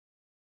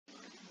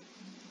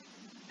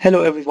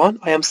Hello everyone,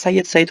 I am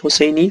Syed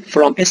Hosseini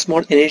from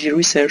Smart Energy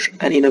Research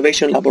and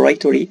Innovation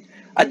Laboratory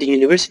at the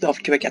University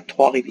of Quebec at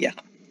Trois-Rivières.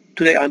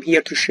 Today I'm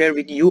here to share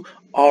with you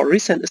our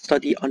recent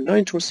study on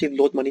non-intrusive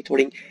load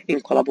monitoring in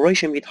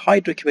collaboration with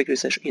Hydro-Quebec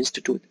Research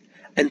Institute,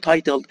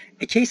 entitled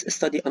A Case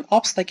Study on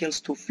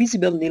Obstacles to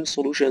Feasible NILM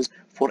Solutions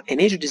for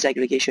Energy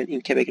Disaggregation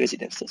in Quebec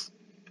Residences.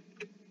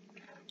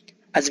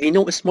 As we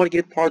know, a smart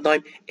grid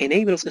paradigm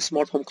enables a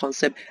smart home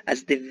concept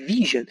as the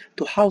vision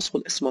to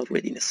household smart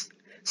readiness,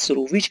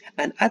 through which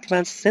an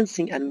advanced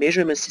sensing and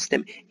measurement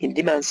system in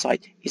demand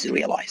side is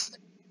realized.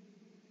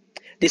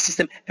 This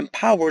system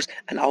empowers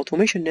an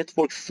automation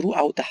network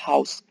throughout the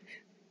house,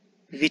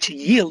 which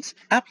yields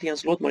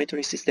appliance load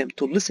monitoring system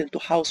to listen to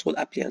household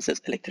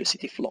appliances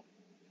electricity flow.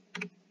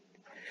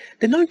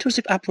 The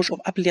non-intrusive approach of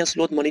appliance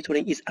load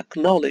monitoring is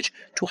acknowledged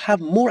to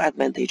have more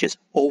advantages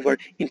over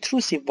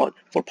intrusive one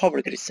for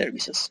power grid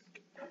services.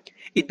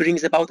 It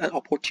brings about an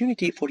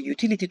opportunity for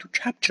utility to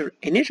capture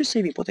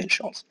energy-saving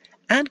potentials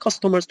and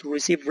customers to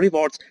receive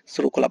rewards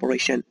through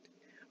collaboration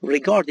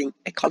regarding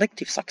a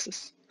collective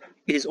success.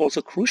 It is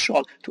also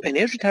crucial to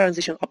energy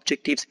transition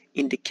objectives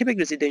in the Quebec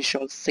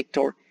residential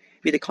sector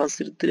with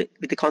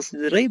a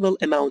considerable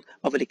amount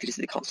of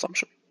electricity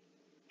consumption.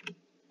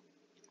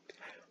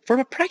 From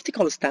a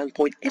practical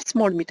standpoint,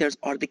 smart meters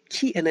are the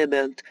key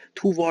element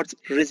towards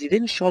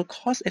residential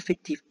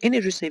cost-effective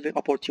energy-saving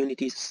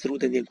opportunities through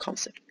the NILM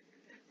concept.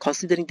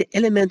 Considering the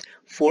element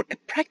for a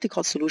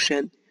practical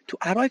solution to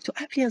arrive to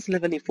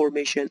appliance-level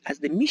information as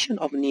the mission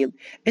of NILM,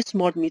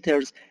 smart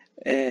meters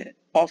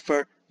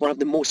offer one of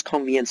the most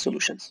convenient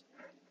solutions.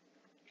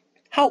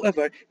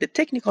 However, the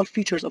technical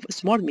features of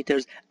smart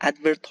meters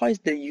advertise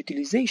the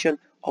utilization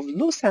of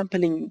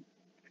low-sampling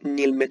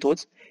NILM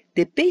methods.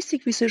 The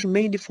basic research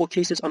mainly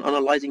focuses on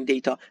analyzing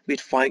data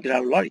with fine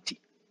granularity.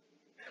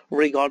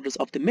 Regardless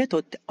of the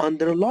method, the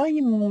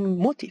underlying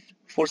motive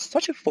for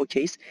such a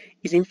focus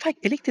is in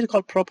fact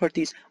electrical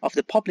properties of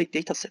the public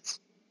datasets.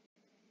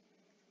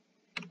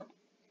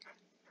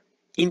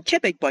 In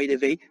Quebec, by the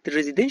way, the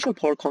residential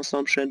power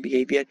consumption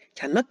behavior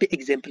cannot be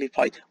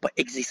exemplified by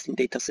existing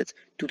datasets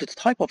due to the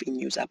type of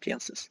in-use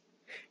appliances.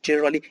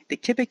 Generally, the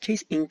Quebec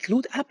case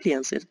includes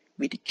appliances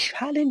with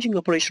challenging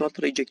operational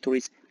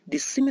trajectories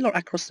dissimilar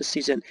across the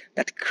season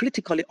that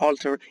critically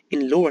alter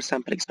in lower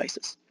sampling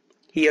sizes.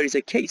 Here is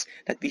a case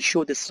that we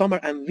show the summer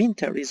and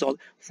winter result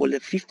for the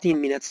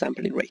 15-minute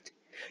sampling rate.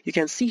 You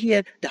can see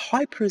here the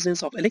high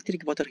presence of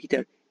electric water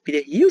heater with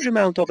a huge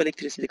amount of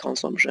electricity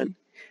consumption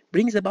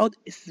brings about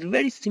a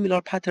very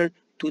similar pattern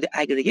to the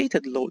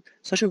aggregated load,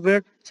 such a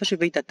way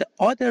that the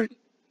other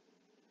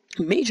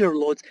major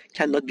loads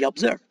cannot be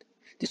observed.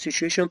 The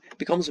situation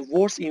becomes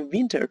worse in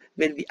winter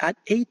when we add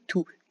 8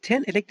 to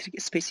 10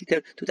 electric space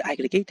heater to the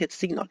aggregated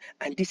signal,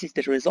 and this is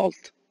the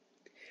result.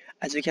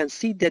 As we can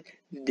see that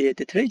the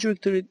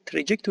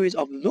trajectories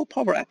of low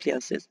power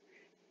appliances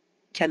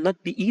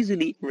cannot be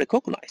easily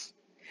recognized.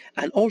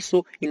 And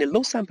also in a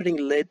low sampling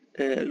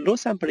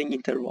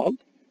interval,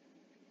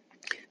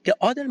 the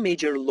other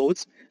major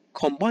loads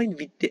combined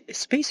with the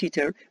space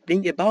heater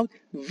bring about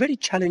very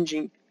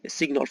challenging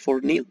signal for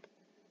NILM.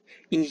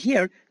 In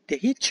here, the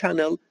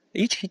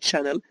each heat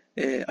channel,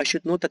 I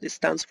should note that it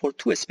stands for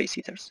 2 space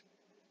heaters.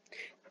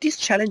 This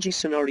challenging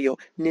scenario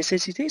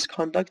necessitates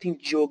conducting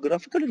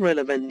geographically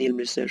relevant NILM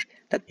research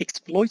that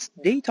exploits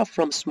data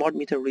from smart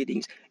meter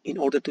readings in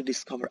order to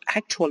discover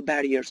actual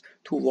barriers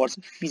towards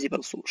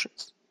feasible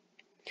solutions.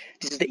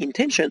 This is the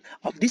intention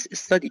of this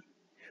study,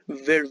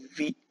 where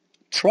we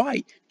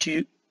try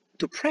to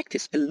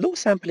practice a low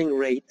sampling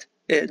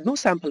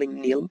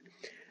NILM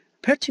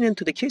pertinent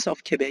to the case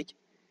of Quebec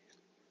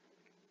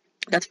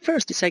that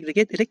first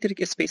disaggregate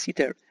electric space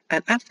heater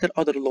and after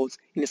other loads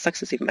in a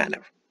successive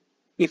manner.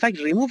 In fact,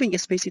 removing a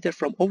space heater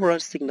from overall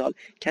signal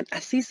can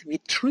assist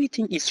with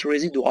treating its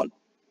residual.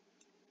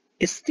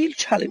 It's still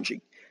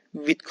challenging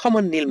with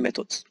common NILM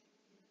methods.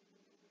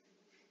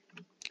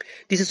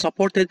 This is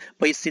supported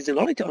by a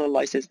seasonality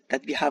analysis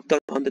that we have done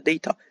on the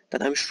data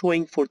that I'm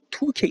showing for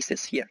 2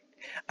 cases here.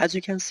 As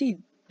you can see,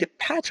 the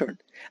pattern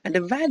and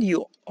the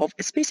value of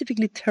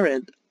specifically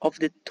terrain of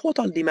the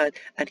total demand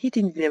and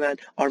heating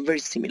demand are very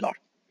similar.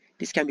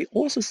 This can be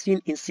also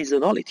seen in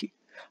seasonality.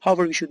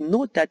 However, we should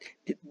note that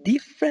the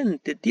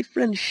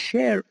different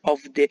share of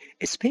the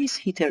space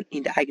heater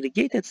in the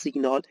aggregated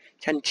signal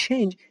can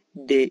change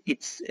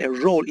its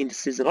role in the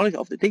seasonality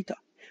of the data.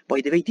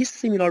 By the way, this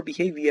similar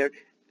behavior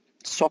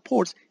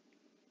supports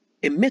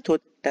a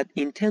method that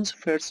intends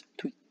first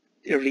to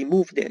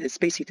remove the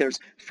space heaters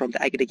from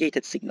the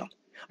aggregated signal.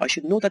 I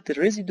should note that the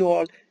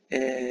residual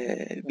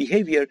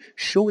behavior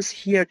shows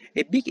here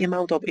a big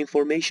amount of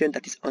information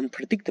that is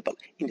unpredictable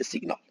in the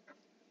signal.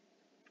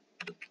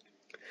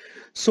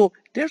 So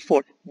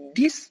therefore,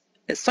 this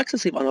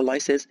successive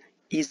analysis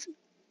is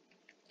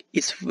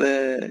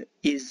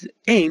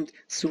aimed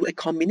through a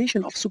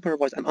combination of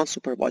supervised and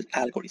unsupervised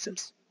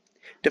algorithms.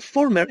 The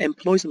former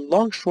employs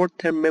long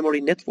short-term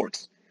memory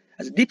networks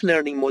as a deep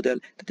learning model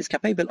that is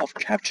capable of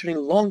capturing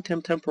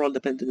long-term temporal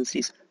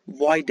dependencies,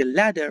 while the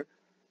latter,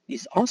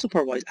 this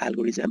unsupervised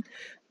algorithm,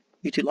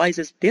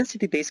 utilizes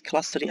density-based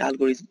clustering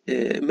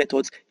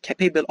methods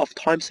capable of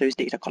time series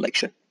data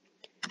collection.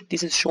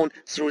 This is shown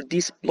through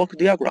this block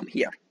diagram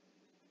here.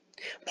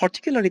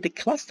 Particularly, the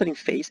clustering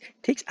phase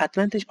takes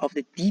advantage of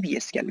the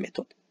dbScan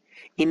method,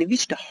 in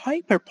which the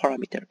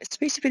hyperparameter,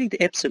 specifically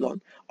the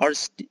epsilon, are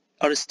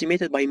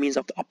estimated by means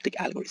of the optic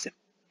algorithm.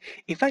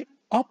 In fact,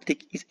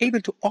 optic is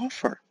able to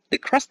offer the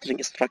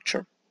clustering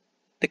structure,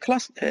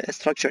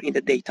 structure in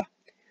the data.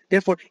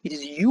 Therefore, it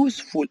is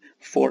useful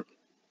for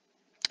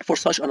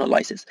such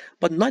analysis,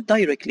 but not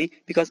directly,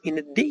 because in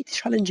the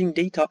challenging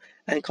data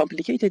and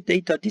complicated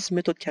data, this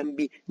method can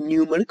be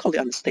numerically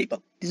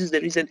unstable. This is the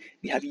reason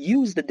we have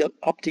used the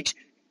optics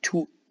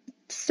to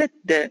set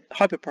the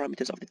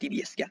hyperparameters of the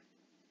dbScan.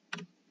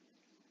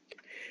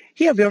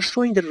 Here we are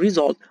showing the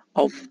result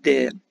of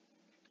the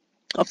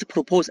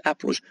proposed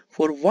approach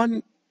for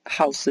one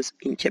house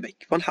in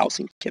Quebec.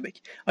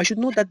 I should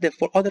note that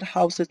for other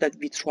houses that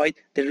we tried,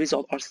 the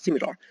results are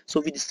similar.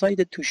 So we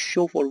decided to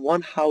show for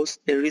one house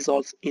the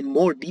results in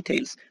more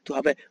details to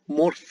have a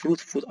more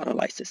fruitful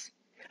analysis.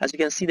 As you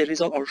can see, the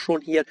results are shown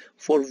here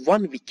for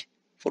 1 week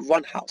for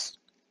one house.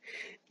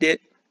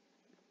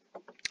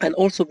 And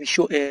also we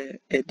show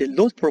the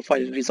load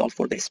profile result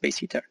for the space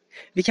heater.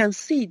 We can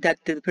see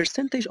that the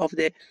percentage of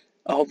the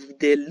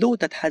load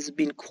that has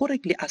been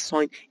correctly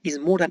assigned is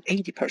more than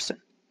 80%.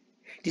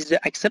 This is an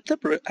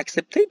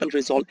acceptable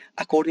result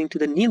according to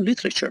the NILM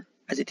literature,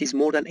 as it is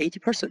more than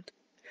 80%.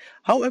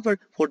 However,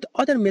 for the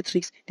other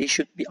metrics, they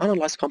should be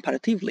analyzed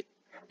comparatively.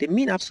 The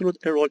mean absolute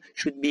error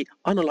should be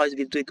analyzed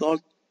with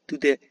regard to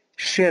the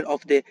share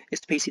of the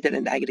space heater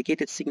and the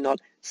aggregated signal,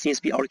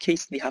 since we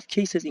have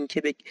cases in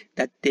Quebec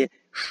that the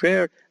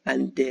share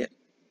and the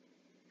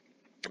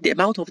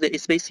amount of the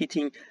space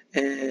heating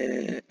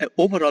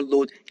overall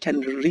load can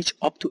reach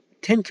up to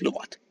 10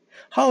 kilowatt.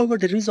 However,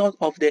 the result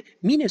of the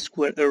mean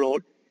square error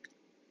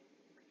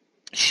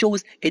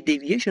shows a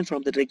deviation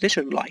from the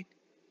regression line.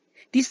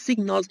 This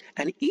signals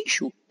an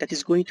issue that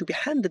is going to be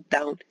handed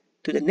down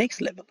to the next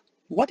level.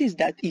 What is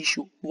that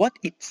issue? What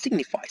it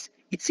signifies?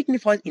 It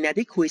signifies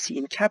inadequacy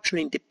in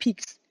capturing the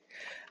peaks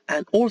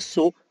and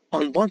also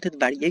unwanted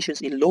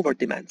variations in lower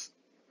demands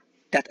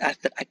that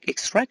after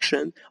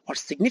extraction are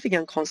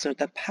significant concerns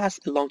that pass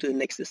along to the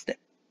next step.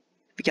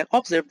 We can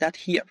observe that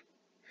here,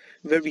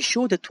 where we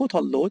show the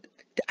total load,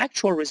 the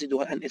actual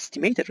residual and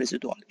estimated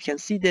residual. We can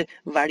see the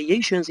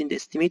variations in the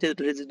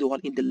estimated residual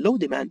in the low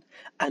demand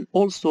and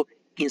also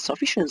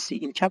insufficiency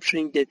in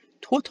capturing the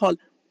total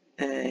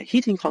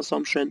heating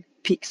consumption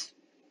peaks.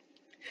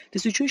 The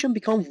situation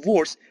becomes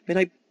worse when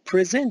I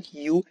present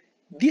you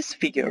this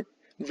figure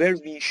where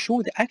we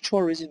show the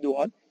actual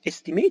residual,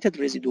 estimated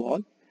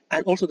residual,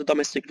 and also the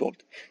domestic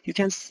load. You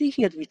can see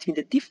here between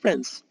the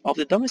difference of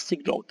the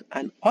domestic load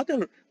and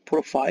other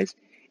profiles,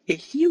 a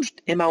huge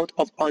amount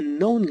of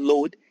unknown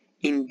load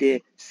in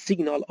the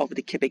signal of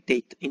the Quebec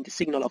data, in the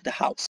signal of the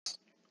house.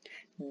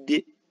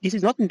 This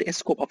is not in the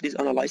scope of this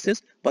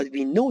analysis, but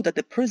we know that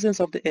the presence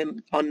of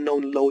the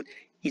unknown load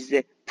is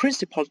the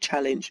principal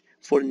challenge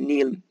for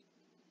NILM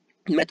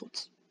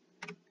methods.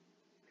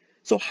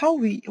 So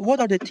what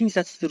are the things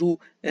that through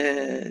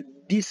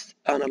this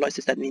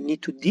analysis that we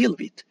need to deal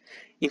with?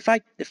 In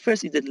fact, the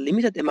first is the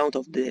limited amount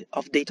of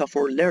data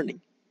for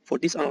learning. For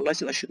this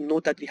analysis, I should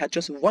note that we had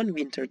just one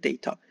winter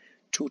data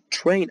to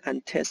train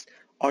and test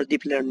our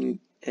deep learning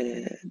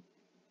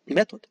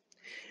method.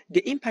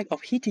 The impact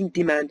of heating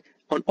demand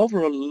on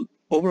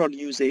overall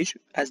usage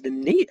as their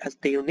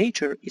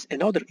nature is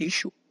another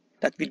issue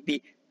that will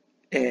be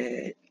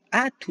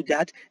add to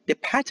that the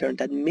pattern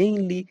that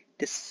mainly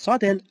the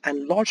sudden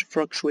and large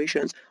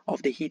fluctuations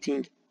of the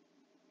heating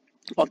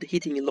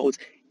loads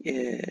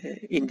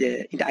in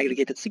the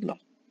aggregated signal.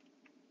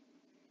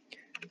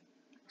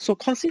 So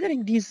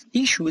considering these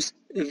issues,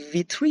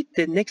 we treat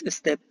the next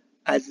step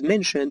as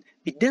mentioned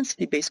with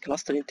density-based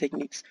clustering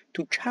techniques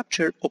to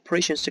capture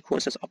operation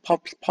sequences of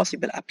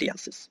possible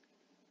appliances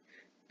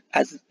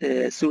as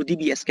through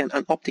dbScan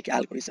and optic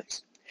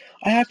algorithms.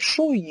 I have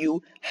shown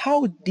you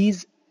how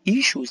these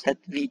issues that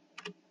we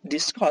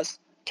discuss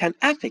can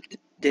affect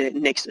the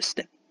next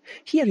step.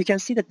 Here you can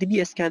see that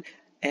dbScan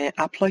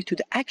applies to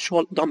the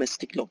actual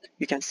domestic load.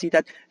 You can see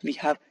that we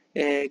have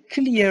the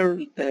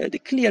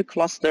clear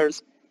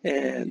clusters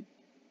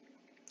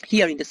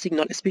here in the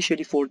signal,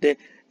 especially for the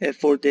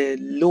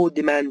low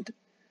demand,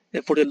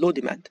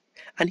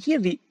 and here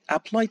we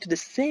apply to the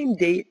same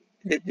day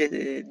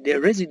the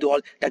residual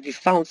that we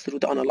found through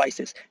the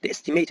analysis, the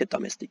estimated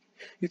domestic.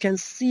 You can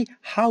see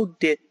how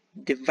the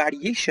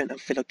variation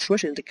and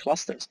fluctuation in the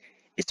clusters,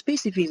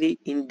 specifically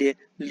in the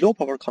low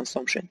power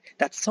consumption,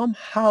 that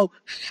somehow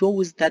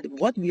shows that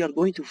what we are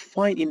going to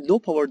find in low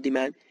power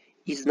demand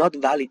is not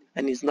valid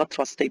and is not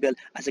trustable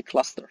as a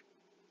cluster.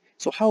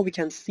 So how we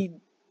can see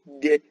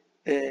the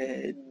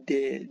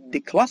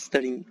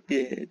clustering,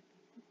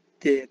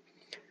 the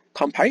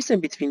comparison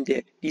between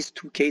these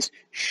two cases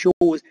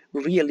shows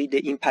really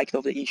the impact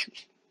of the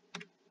issues.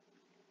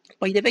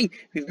 By the way,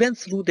 we went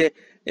through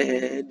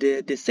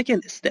the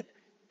second step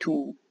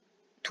to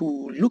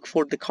to look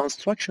for the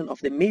construction of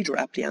the major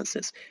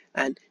appliances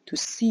and to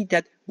see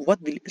that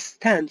what will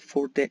stand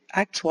for the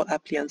actual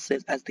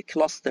appliances as the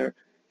cluster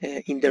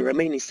in the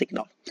remaining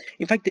signal.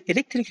 In fact,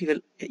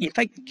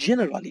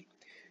 generally,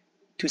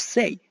 to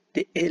say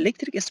the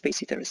electric space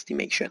heater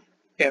estimation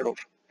error,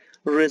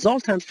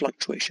 resultant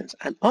fluctuations,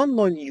 and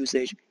unknown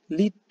usage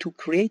lead to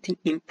creating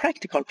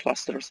impractical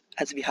clusters,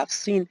 as we have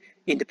seen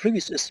in the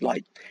previous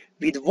slide,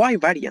 with Y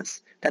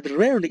variance that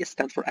rarely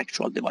stand for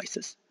actual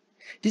devices.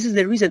 This is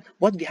the reason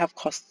what we have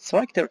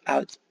constructed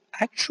out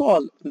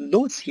actual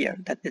loads here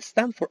that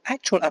stand for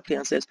actual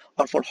appliances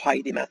or for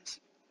high demands.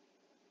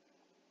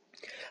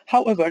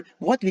 However,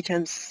 what we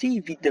can see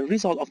with the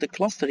result of the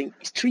clustering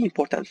is three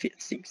important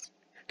things.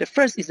 The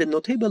first is the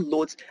notable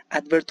loads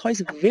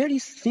advertise very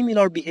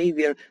similar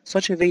behavior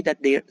such a way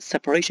that their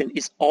separation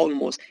is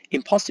almost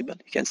impossible.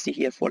 You can see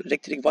here for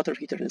electric water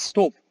heater and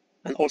stove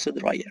and also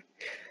dryer.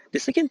 The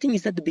second thing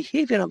is that the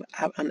behavior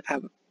of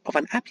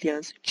an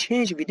appliance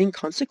change within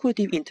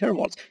consecutive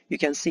intervals. You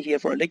can see here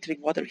for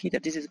electric water heater,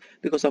 this is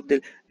because of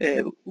the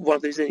one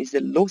of the reasons is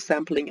the low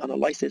sampling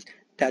analysis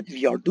that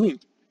we are doing.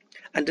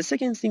 And the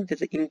second thing is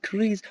the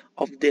increase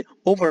of the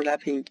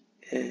overlapping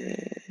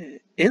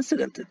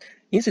incidents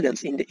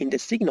in the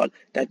signal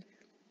that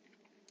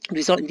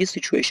result in this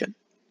situation.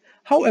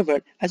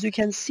 However, as you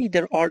can see,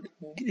 there are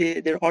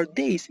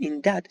days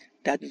in that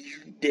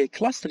the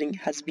clustering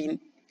has been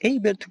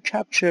able to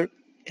capture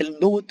a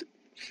load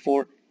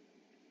for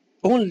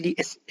only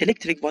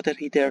electric water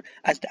heater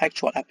as the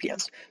actual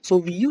appliance. So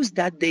we use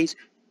that days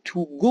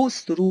to go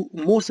through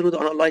the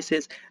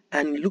analysis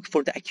and look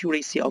for the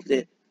accuracy of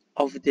the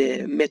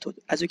method.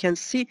 As you can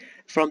see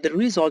from the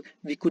result,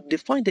 we could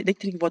define the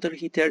electric water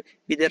heater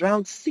with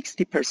around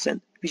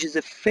 60%, which is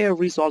a fair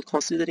result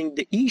considering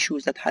the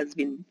issues that have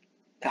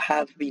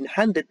been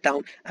handed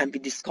down and we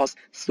discussed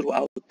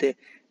throughout the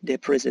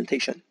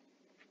presentation.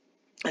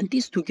 And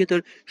this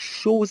together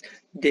shows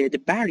the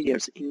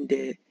barriers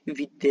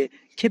with the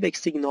Quebec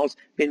signals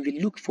when we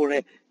look for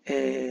a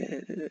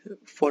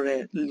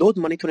load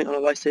monitoring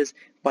analysis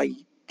by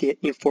the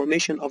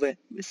information of a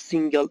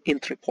single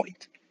entry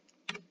point.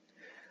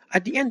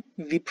 At the end,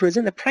 we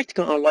present a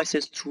practical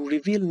analysis to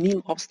reveal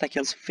NILM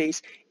obstacles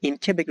faced in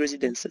Quebec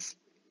residences.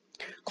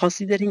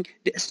 Considering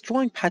the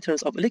strong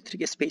patterns of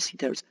electric space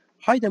heaters,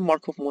 hidden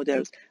Markov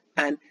models,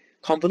 and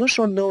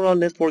convolutional neural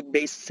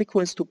network-based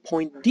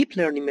sequence-to-point deep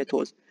learning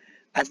methods,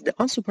 as the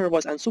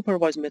unsupervised and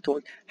supervised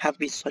methods have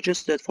been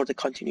suggested for the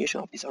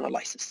continuation of this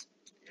analysis.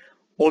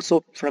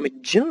 Also, from a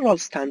general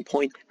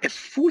standpoint, a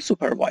full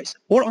supervised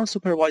or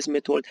unsupervised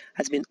method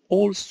has been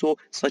also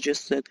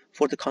suggested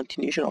for the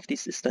continuation of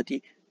this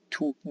study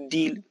to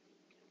deal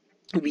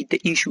with the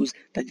issues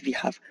that we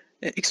have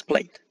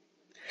explained.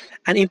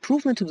 An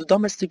improvement to the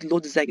domestic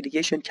load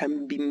disaggregation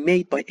can be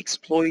made by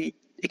exploring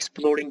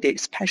the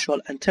spatial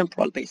and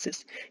temporal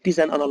basis. This is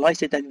an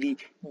analysis that we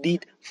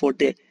did for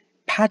the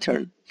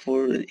pattern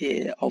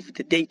of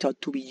the data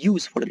to be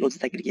used for the load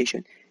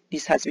disaggregation.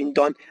 This has been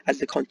done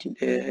as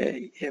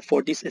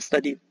for this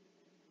study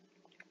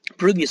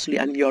previously,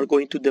 and we are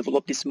going to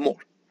develop this more.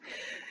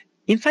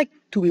 In fact,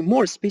 to be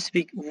more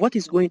specific, what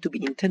is going to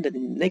be intended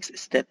in the next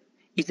step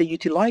is the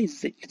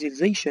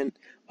utilization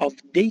of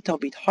data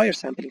with higher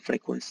sampling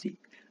frequency,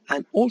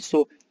 and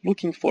also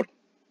looking for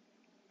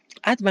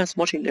advanced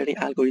machine learning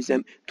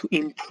algorithm to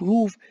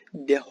improve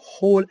the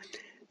whole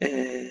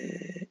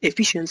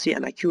efficiency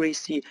and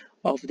accuracy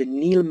of the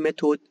NILM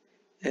method,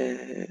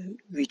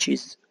 which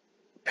is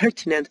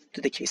pertinent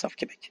to the case of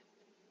Quebec.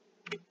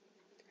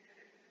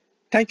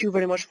 Thank you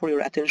very much for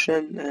your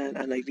attention,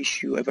 and I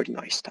wish you a very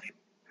nice time.